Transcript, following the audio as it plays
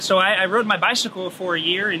So I rode my bicycle for a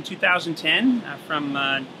year in 2010 from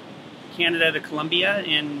Canada to Colombia,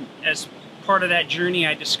 and as part of that journey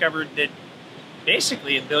I discovered that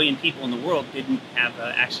basically 1 billion people in the world didn't have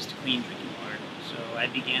access to clean drinking water. So I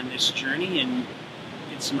began this journey and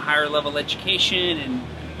did some higher level education and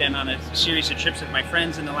been on a series of trips with my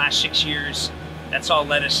friends in the last 6 years. That's all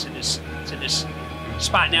led us to this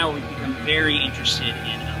spot now where we've become very interested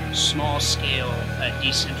in small scale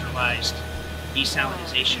decentralized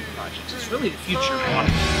desalinization projects. It's really the future of water.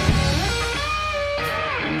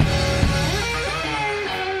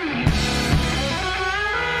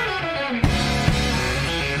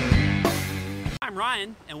 I'm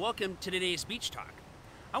Ryan, and welcome to today's Beach Talk.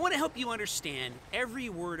 I want to help you understand every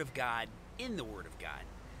word of God in the Word of God.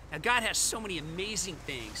 Now, God has so many amazing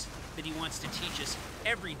things that He wants to teach us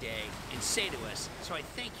every day and say to us, so I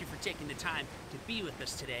thank you for taking the time to be with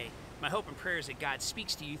us today. My hope and prayer is that God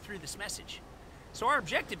speaks to you through this message. So our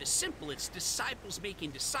objective is simple. It's disciples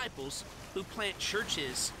making disciples who plant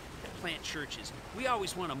churches that plant churches. We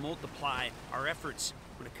always want to multiply our efforts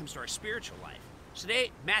when it comes to our spiritual life. So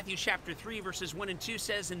today, Matthew chapter 3, verses 1 and 2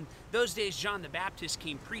 says, "In those days John the Baptist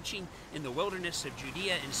came preaching in the wilderness of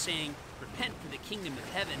Judea and saying, 'Repent, for the kingdom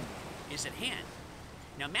of heaven is at hand.'"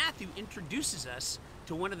 Now Matthew introduces us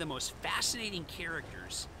to one of the most fascinating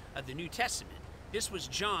characters of the New Testament. This was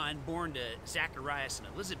John, born to Zacharias and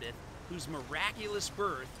Elizabeth, whose miraculous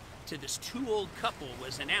birth to this two-old couple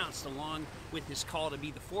was announced along with his call to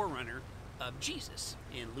be the forerunner of Jesus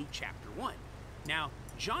in Luke chapter 1. Now,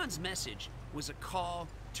 John's message was a call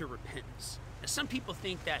to repentance. Now, some people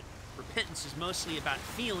think that repentance is mostly about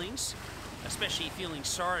feelings, especially feeling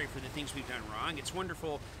sorry for the things we've done wrong. It's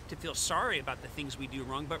wonderful to feel sorry about the things we do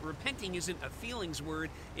wrong, but repenting isn't a feelings word,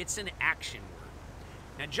 it's an action word.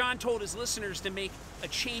 Now, John told his listeners to make a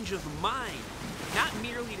change of mind, not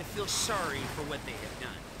merely to feel sorry for what they have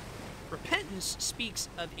done. Repentance speaks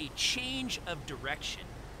of a change of direction,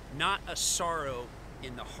 not a sorrow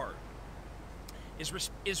in the heart.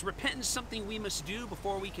 Is repentance something we must do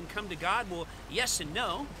before we can come to God? Well, yes and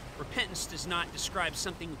no. Repentance does not describe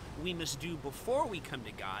something we must do before we come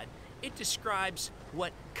to God. It describes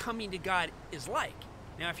what coming to God is like.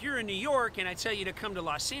 Now, if you're in New York and I tell you to come to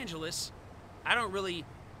Los Angeles, I don't really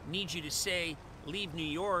need you to say, leave New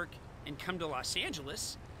York and come to Los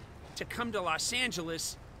Angeles. To come to Los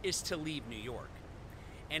Angeles is to leave New York.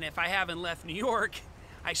 And if I haven't left New York,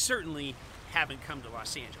 I certainly haven't come to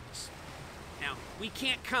Los Angeles. Now, we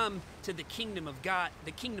can't come to the kingdom of God,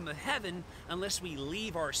 the kingdom of heaven, unless we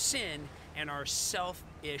leave our sin and our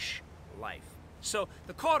selfish life. So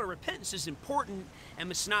the call to repentance is important and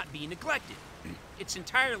must not be neglected. It's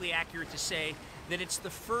entirely accurate to say that it's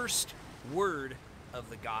the first word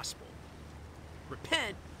of the gospel.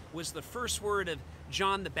 Repent was the first word of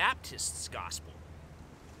John the Baptist's gospel.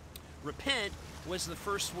 Repent was the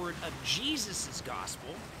first word of Jesus'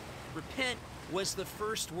 gospel. Repent was the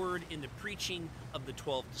first word in the preaching of the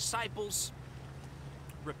 12 disciples.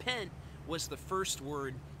 Repent was the first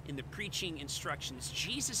word in the preaching instructions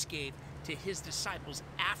Jesus gave to his disciples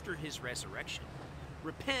after his resurrection.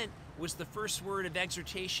 Repent was the first word of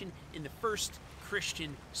exhortation in the first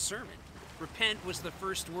Christian sermon. Repent was the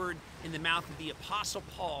first word in the mouth of the Apostle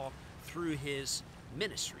Paul through his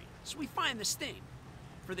ministry. So we find this theme.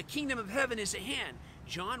 For the kingdom of heaven is at hand.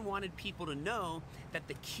 John wanted people to know that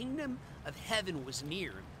the kingdom of heaven was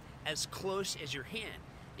near, as close as your hand.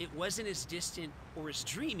 It wasn't as distant or as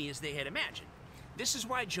dreamy as they had imagined. This is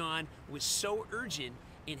why John was so urgent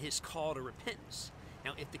in his call to repentance.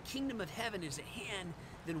 Now, if the kingdom of heaven is at hand,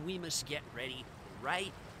 then we must get ready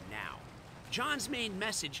right now. John's main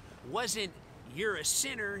message wasn't, you're a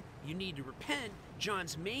sinner, you need to repent.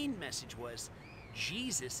 John's main message was,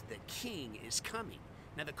 Jesus the King is coming.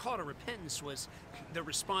 Now, the call to repentance was the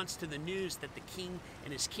response to the news that the king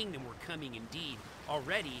and his kingdom were coming indeed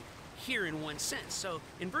already here in one sense. So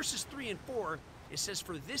in verses 3 and 4, it says,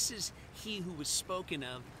 "For this is he who was spoken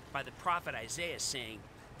of by the prophet Isaiah, saying,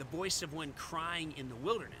 the voice of one crying in the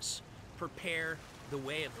wilderness, prepare the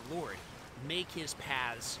way of the Lord, make his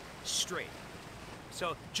paths straight."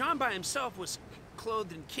 So John by himself was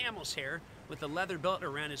clothed in camel's hair with a leather belt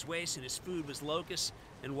around his waist, and his food was locusts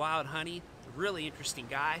and wild honey. A really interesting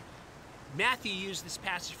guy. Matthew used this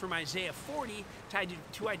passage from Isaiah 40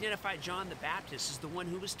 to identify John the Baptist as the one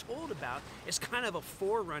who was told about as kind of a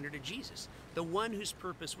forerunner to Jesus, the one whose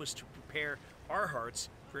purpose was to prepare our hearts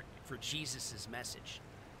for Jesus' message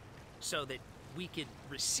so that we could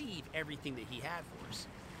receive everything that he had for us.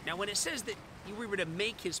 Now, when it says that we were to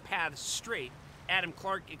make his paths straight, Adam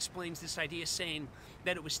Clark explains this idea, saying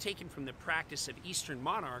that it was taken from the practice of Eastern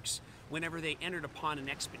monarchs. Whenever they entered upon an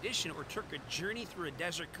expedition or took a journey through a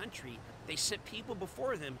desert country, they sent people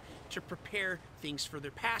before them to prepare things for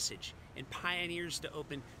their passage, and pioneers to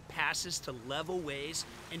open passes, to level ways,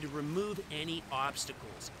 and to remove any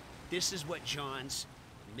obstacles. This is what John's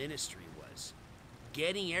ministry was: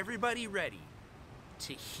 getting everybody ready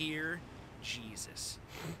to hear Jesus.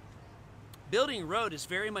 Building a road is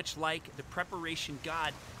very much like the preparation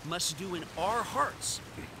God must do in our hearts.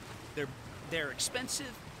 They're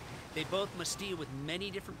expensive. They both must deal with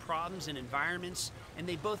many different problems and environments, and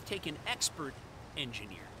they both take an expert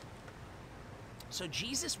engineer. So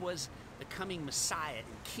Jesus was the coming Messiah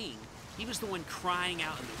and King. He was the one crying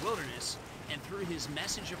out in the wilderness, and through his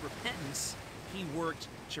message of repentance, he worked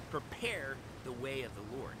to prepare the way of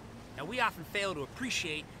the Lord. Now, we often fail to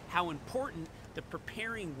appreciate how important the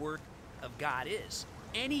preparing work of God is.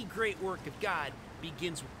 Any great work of God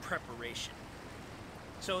begins with preparation.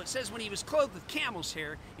 So it says, when he was clothed with camel's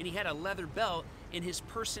hair and he had a leather belt, in his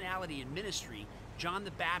personality and ministry, John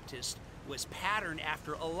the Baptist was patterned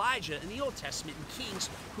after Elijah in the Old Testament and kings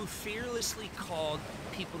who fearlessly called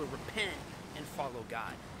people to repent and follow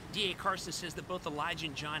God. D.A. Carson says that both Elijah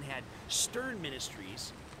and John had stern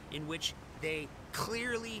ministries in which they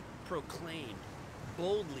clearly proclaimed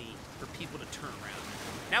boldly for people to turn around.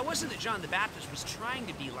 Now, it wasn't that John the Baptist was trying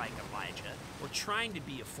to be like Elijah or trying to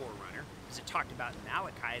be a forerunner, as it talked about in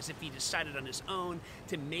Malachi, as if he decided on his own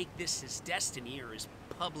to make this his destiny or his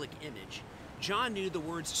public image. John knew the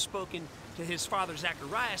words spoken to his father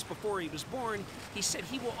Zacharias before he was born. He said,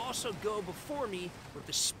 "He will also go before me with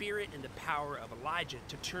the spirit and the power of Elijah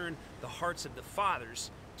to turn the hearts of the fathers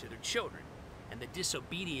to their children, and the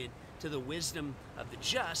disobedient to the wisdom of the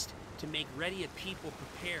just, to make ready a people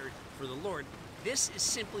prepared for the Lord." This is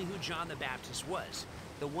simply who John the Baptist was.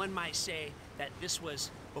 The one might say that this was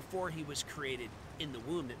before he was created in the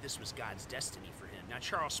womb, that this was God's destiny for him. Now,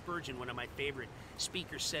 Charles Spurgeon, one of my favorite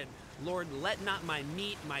speakers, said, "Lord, let not my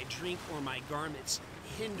meat, my drink, or my garments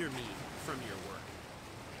hinder me from your work."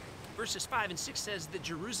 Verses 5 and 6 says that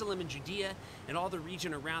Jerusalem and Judea and all the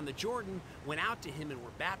region around the Jordan went out to him and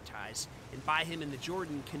were baptized, and by him in the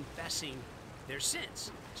Jordan confessing their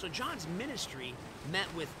sins. So John's ministry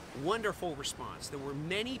met with wonderful response. There were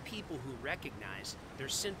many people who recognized their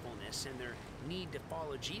sinfulness and their need to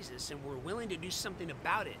follow Jesus and were willing to do something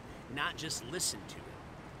about it, not just listen to it.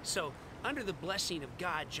 So under the blessing of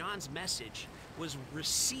God, John's message was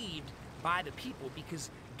received by the people because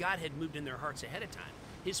God had moved in their hearts ahead of time.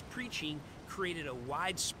 His preaching created a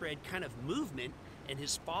widespread kind of movement, and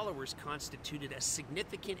his followers constituted a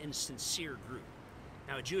significant and sincere group.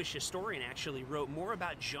 Now, a Jewish historian actually wrote more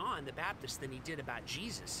about John the Baptist than he did about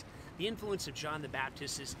Jesus. The influence of John the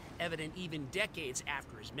Baptist is evident even decades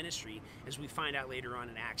after his ministry, as we find out later on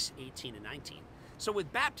in Acts 18 and 19. So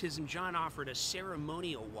with baptism, John offered a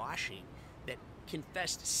ceremonial washing that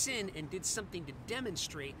confessed sin and did something to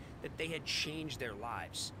demonstrate that they had changed their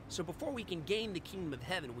lives. So before we can gain the kingdom of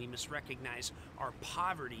heaven, we must recognize our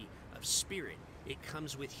poverty of spirit. It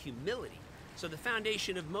comes with humility. So the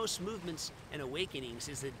foundation of most movements and awakenings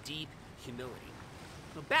is a deep humility.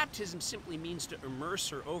 Now, baptism simply means to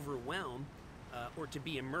immerse or overwhelm, or to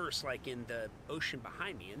be immersed like in the ocean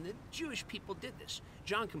behind me. And the Jewish people did this.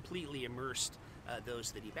 John completely immersed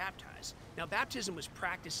those that he baptized. Now, baptism was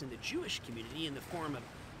practiced in the Jewish community in the form of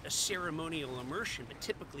a ceremonial immersion, but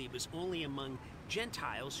typically it was only among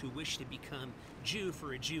Gentiles who wished to become Jew.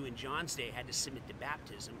 For a Jew in John's day had to submit to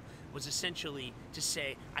baptism, was essentially to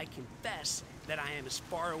say, I confess that I am as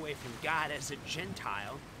far away from God as a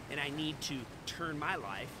Gentile, and I need to turn my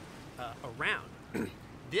life around.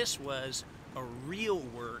 This was a real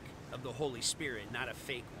work of the Holy Spirit, not a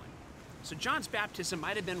fake one. So John's baptism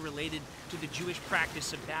might have been related to the Jewish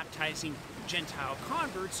practice of baptizing Gentile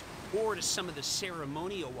converts, or to some of the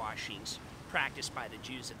ceremonial washings practiced by the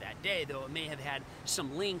Jews of that day, though it may have had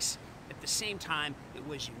some links. At the same time, it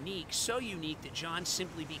was unique, so unique that John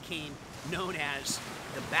simply became known as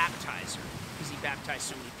the baptizer because he baptized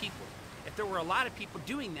so many people. If there were a lot of people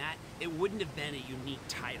doing that, it wouldn't have been a unique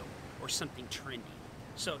title or something trendy.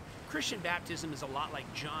 So Christian baptism is a lot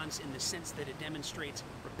like John's in the sense that it demonstrates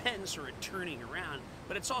repentance or a turning around,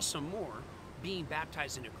 but it's also more, being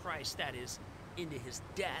baptized into Christ, that is, into his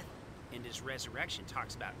death and his resurrection,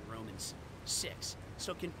 talks about in Romans 6.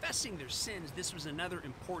 So confessing their sins, this was another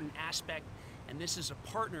important aspect, and this is a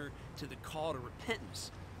partner to the call to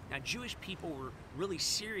repentance. Now, Jewish people were really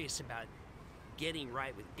serious about getting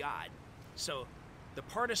right with God. So The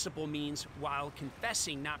participle means while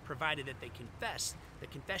confessing, not provided that they confessed. The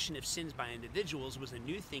confession of sins by individuals was a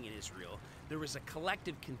new thing in Israel. There was a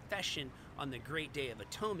collective confession on the Great Day of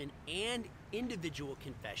Atonement and individual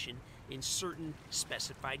confession in certain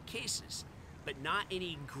specified cases, but not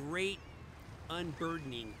any great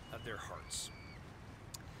unburdening of their hearts.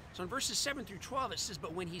 So in verses 7 through 12 it says,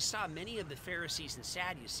 "But when he saw many of the Pharisees and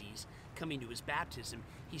Sadducees coming to his baptism,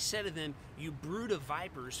 he said to them, 'You brood of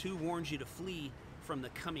vipers, who warned you to flee from the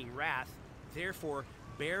coming wrath? Therefore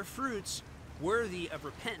bear fruits worthy of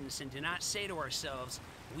repentance, and do not say to ourselves,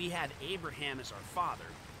 we have Abraham as our father.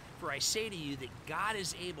 For I say to you that God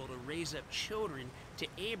is able to raise up children to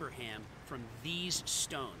Abraham from these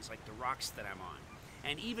stones,'" like the rocks that I'm on.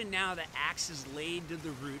 "And even now the axe is laid to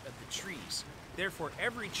the root of the trees. Therefore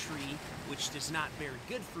every tree which does not bear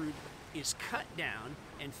good fruit is cut down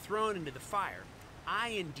and thrown into the fire. I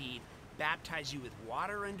indeed baptize you with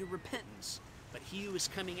water unto repentance, but he who is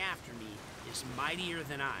coming after me is mightier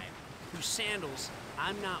than I, whose sandals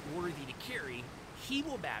I'm not worthy to carry. He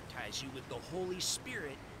will baptize you with the Holy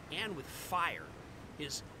Spirit and with fire.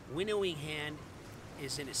 His winnowing hand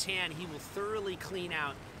is in his hand. He will thoroughly clean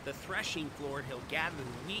out the threshing floor. He'll gather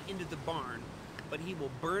the wheat into the barn, but he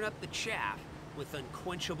will burn up the chaff with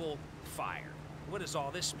unquenchable fire." What does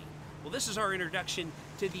all this mean? Well, this is our introduction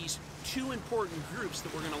to these two important groups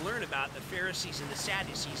that we're going to learn about, the Pharisees and the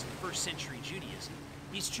Sadducees in first century Judaism.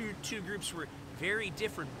 These two groups were very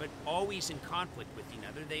different, but always in conflict with each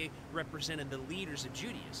other. They represented the leaders of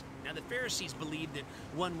Judaism. Now, the Pharisees believed that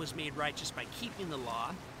one was made righteous by keeping the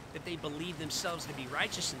law, that they believed themselves to be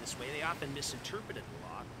righteous in this way. They often misinterpreted the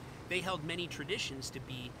law. They held many traditions to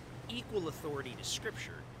be equal authority to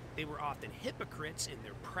Scripture. They were often hypocrites in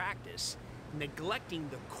their practice, neglecting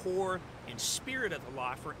the core and spirit of the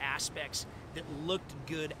law for aspects that looked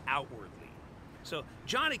good outwardly. So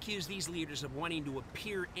John accused these leaders of wanting to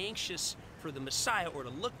appear anxious for the Messiah or to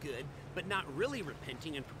look good, but not really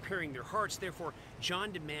repenting and preparing their hearts. Therefore,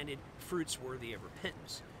 John demanded fruits worthy of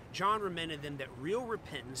repentance. John reminded them that real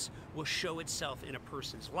repentance will show itself in a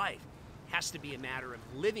person's life. It has to be a matter of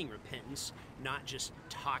living repentance, not just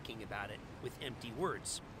talking about it with empty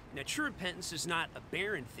words. Now, true repentance is not a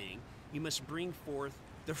barren thing. You must bring forth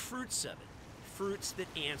the fruits of it, fruits that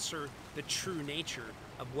answer the true nature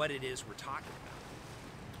of what it is we're talking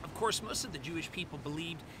about. Of course, most of the Jewish people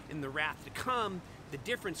believed in the wrath to come. The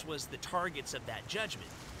difference was the targets of that judgment.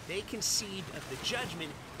 They conceived of the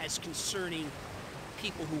judgment as concerning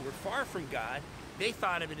people who were far from God. They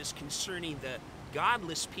thought of it as concerning the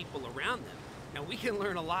godless people around them. Now, we can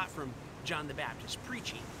learn a lot from John the Baptist's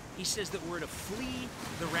preaching. He says that we're to flee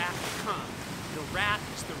the wrath to come. The wrath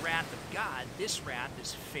is the wrath of God. This wrath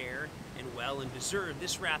is fair and well and deserved.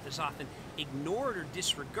 This wrath is often ignored or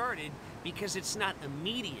disregarded because it's not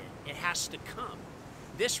immediate. It has to come.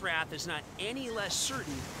 This wrath is not any less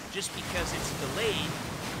certain just because it's delayed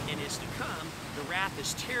and is to come. The wrath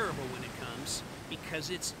is terrible when it comes because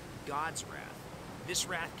it's God's wrath. This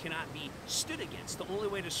wrath cannot be stood against. The only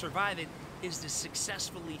way to survive it is to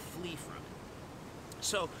successfully flee from it.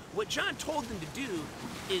 So what John told them to do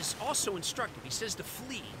is also instructive. He says to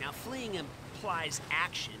flee. Now, fleeing implies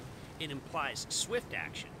action. It implies swift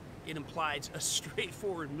action. It implies a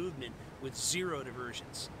straightforward movement with zero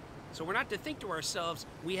diversions. So we're not to think to ourselves,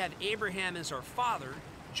 we have Abraham as our father.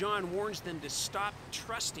 John warns them to stop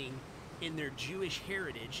trusting in their Jewish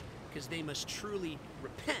heritage because they must truly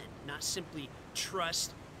repent, not simply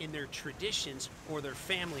trust in their traditions or their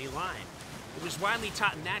family line. It was widely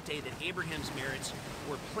taught in that day that Abraham's merits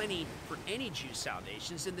were plenty for any Jew's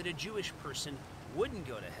salvations and that a Jewish person wouldn't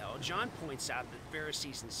go to hell. John points out that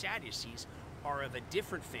Pharisees and Sadducees are of a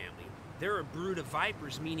different family. They're a brood of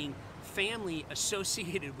vipers, meaning family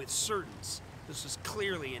associated with certains. This was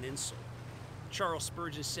clearly an insult. Charles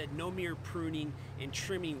Spurgeon said, "No mere pruning and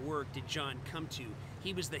trimming work did John come to.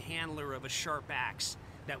 He was the handler of a sharp axe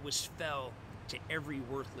that was fell to every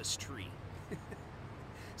worthless tree."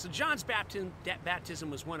 So John's baptism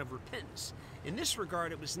was one of repentance. In this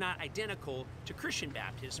regard, it was not identical to Christian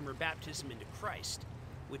baptism or baptism into Christ,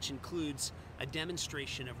 which includes a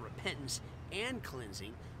demonstration of repentance and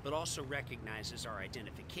cleansing, but also recognizes our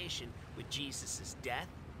identification with Jesus' death,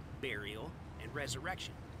 burial, and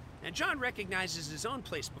resurrection. Now, John recognizes his own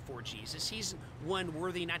place before Jesus. He's one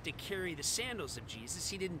worthy not to carry the sandals of Jesus.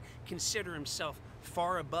 He didn't consider himself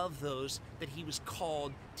far above those that he was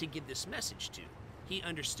called to give this message to. He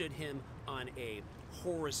understood him on a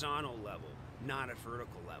horizontal level, not a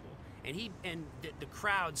vertical level. And the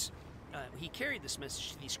crowds, he carried this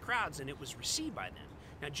message to these crowds, and it was received by them.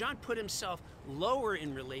 Now, John put himself lower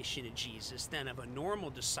in relation to Jesus than of a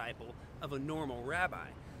normal disciple of a normal rabbi.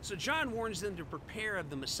 So John warns them to prepare of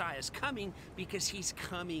the Messiah's coming because he's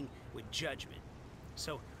coming with judgment.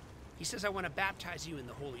 So he says, I want to baptize you in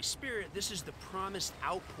the Holy Spirit. This is the promised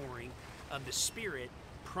outpouring of the Spirit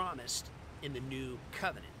promised in the new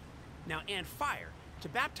covenant. Now, and fire. To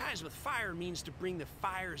baptize with fire means to bring the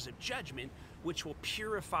fires of judgment, which will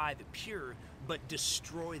purify the pure, but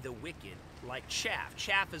destroy the wicked, like chaff.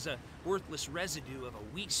 Chaff is a worthless residue of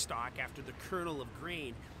a wheat stalk after the kernel of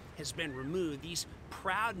grain has been removed. These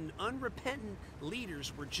proud and unrepentant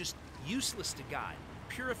leaders were just useless to God.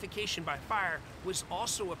 Purification by fire was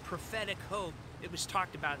also a prophetic hope. It was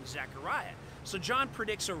talked about in Zechariah. So John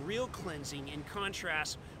predicts a real cleansing in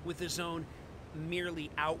contrast with his own merely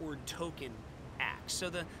outward token acts. So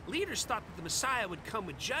the leaders thought that the Messiah would come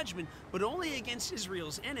with judgment, but only against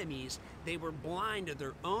Israel's enemies. They were blind to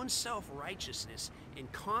their own self-righteousness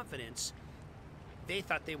and confidence. They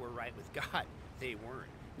thought they were right with God. They weren't.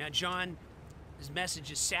 Now, John's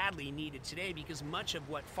message is sadly needed today because much of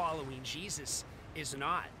what following Jesus is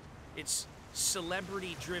not. It's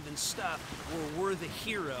celebrity-driven stuff where we're the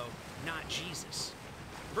hero, not Jesus.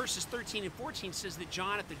 Verses 13 and 14 says that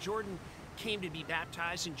John at the Jordan came to be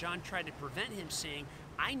baptized, and John tried to prevent him, saying,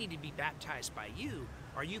 I need to be baptized by you.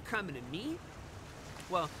 Are you coming to me?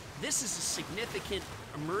 Well, this is a significant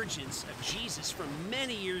emergence of Jesus from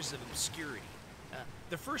many years of obscurity.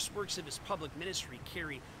 The first works of his public ministry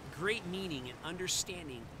carry great meaning in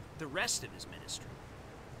understanding the rest of his ministry.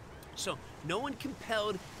 So no one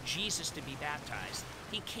compelled Jesus to be baptized.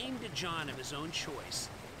 He came to John of his own choice.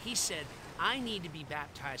 He said, I need to be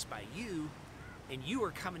baptized by you, and you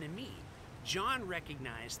are coming to me. John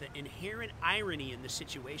recognized the inherent irony in the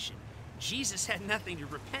situation. Jesus had nothing to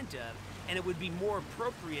repent of, and it would be more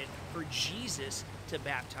appropriate for Jesus to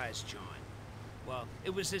baptize John. Well, it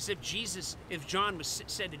was as if John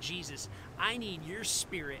said to Jesus, I need your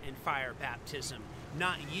spirit and fire baptism,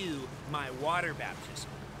 not you, my water baptism.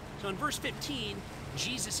 So in verse 15,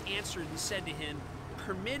 Jesus answered and said to him,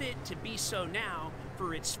 permit it to be so now,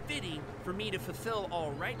 for it's fitting for me to fulfill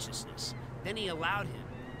all righteousness. Then he allowed him.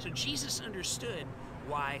 So Jesus understood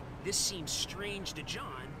why this seemed strange to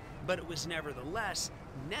John, but it was nevertheless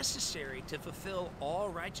necessary to fulfill all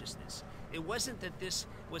righteousness. It wasn't that this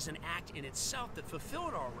was an act in itself that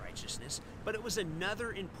fulfilled all righteousness, but it was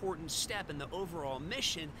another important step in the overall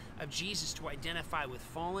mission of Jesus to identify with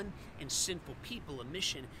fallen and sinful people, a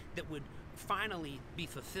mission that would finally be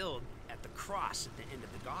fulfilled at the cross at the end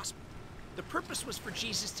of the gospel. The purpose was for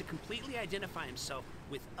Jesus to completely identify himself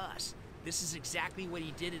with us. This is exactly what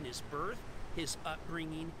he did in his birth, his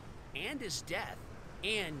upbringing, and his death,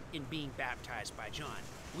 and in being baptized by John.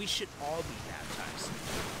 We should all be baptized.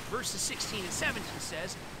 Verses 16 and 17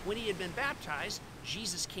 says, when he had been baptized,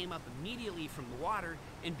 Jesus came up immediately from the water,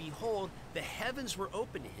 and behold, the heavens were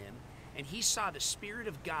opened to him, and he saw the Spirit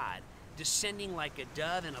of God descending like a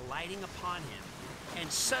dove and alighting upon him.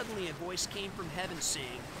 And suddenly a voice came from heaven saying,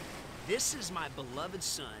 this is my beloved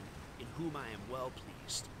Son, in whom I am well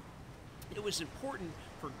pleased. It was important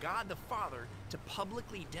for God the Father to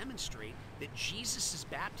publicly demonstrate that Jesus'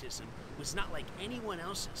 baptism was not like anyone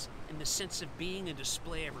else's in the sense of being a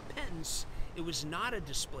display of repentance. It was not a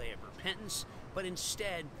display of repentance, but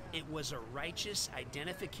instead it was a righteous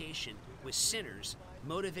identification with sinners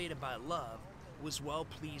motivated by love, was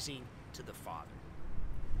well-pleasing to the Father.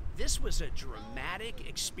 This was a dramatic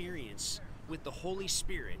experience with the Holy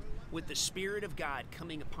Spirit, with the Spirit of God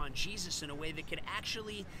coming upon Jesus in a way that could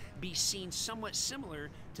actually be seen somewhat similar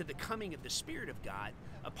to the coming of the Spirit of God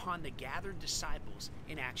upon the gathered disciples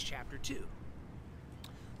in Acts chapter 2.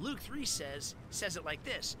 Luke 3 says it like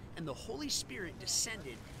this, and the Holy Spirit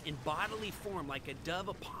descended in bodily form like a dove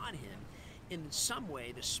upon him. In some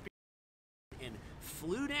way, the Spirit and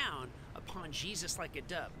flew down upon Jesus like a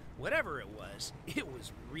dove. Whatever it was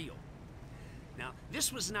real. Now,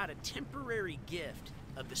 this was not a temporary gift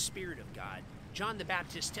of the Spirit of God. John the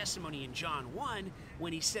Baptist's testimony in John 1,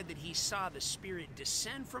 when he said that he saw the Spirit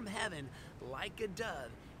descend from heaven like a dove,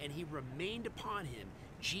 and he remained upon him.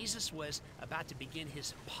 Jesus was about to begin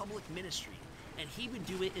his public ministry, and he would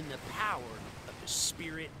do it in the power of the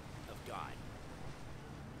Spirit of God.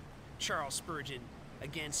 Charles Spurgeon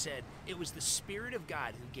again said, it was the Spirit of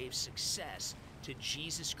God who gave success to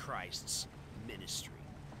Jesus Christ's ministry.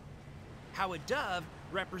 How a dove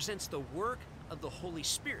represents the work of the Holy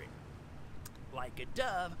Spirit. Like a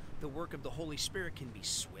dove, the work of the Holy Spirit can be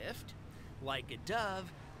swift. Like a dove,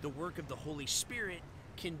 the work of the Holy Spirit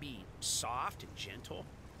can be soft and gentle.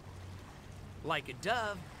 Like a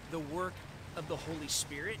dove, the work of the Holy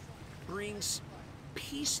Spirit brings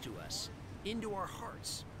peace to us, into our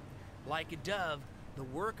hearts. Like a dove, the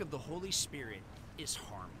work of the Holy Spirit is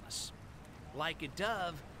harmless. Like a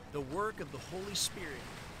dove, The work of the Holy Spirit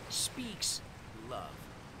speaks love.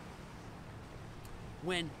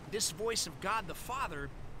 When this voice of God the Father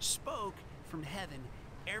spoke from heaven,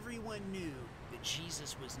 everyone knew that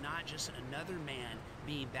Jesus was not just another man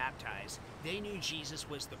being baptized. They knew Jesus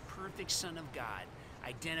was the perfect Son of God,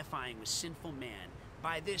 identifying with sinful man.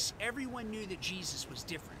 By this, everyone knew that Jesus was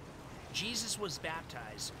different. Jesus was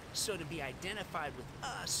baptized so to be identified with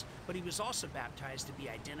us, but he was also baptized to be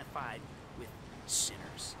identified with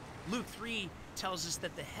sinners. Luke 3 tells us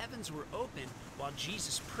that the heavens were open while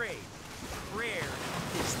Jesus prayed. Prayer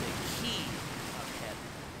is the key of heaven.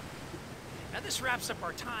 Now this wraps up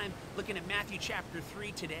our time looking at Matthew chapter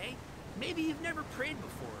 3 today. Maybe you've never prayed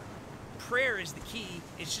before. Prayer is the key.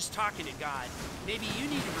 It's just talking to God. Maybe you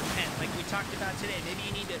need to repent like we talked about today. Maybe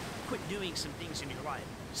you need to quit doing some things in your life.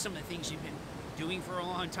 Some of the things you've been doing for a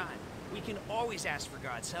long time. We can always ask for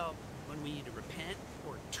God's help when we need to repent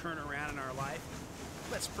or turn around in our life.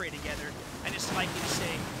 Let's pray together. I just like you to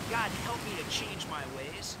say, God, help me to change my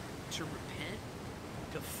ways, to repent,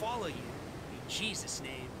 to follow you. In Jesus'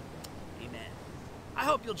 name, amen. I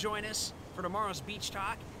hope you'll join us for tomorrow's Beach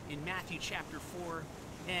Talk in Matthew chapter 4.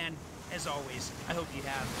 And as always, I hope you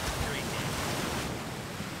have a great day.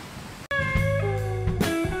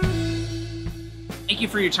 Thank you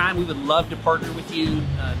for your time. We would love to partner with you.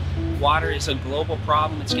 Water is a global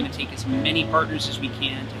problem. It's going to take as many partners as we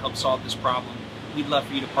can to help solve this problem. We'd love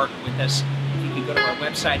for you to partner with us. If you can go to our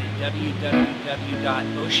website at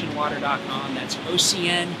www.oceanwater.com. That's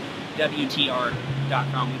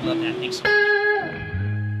OCNWTR.com. We'd love that. Thanks so much.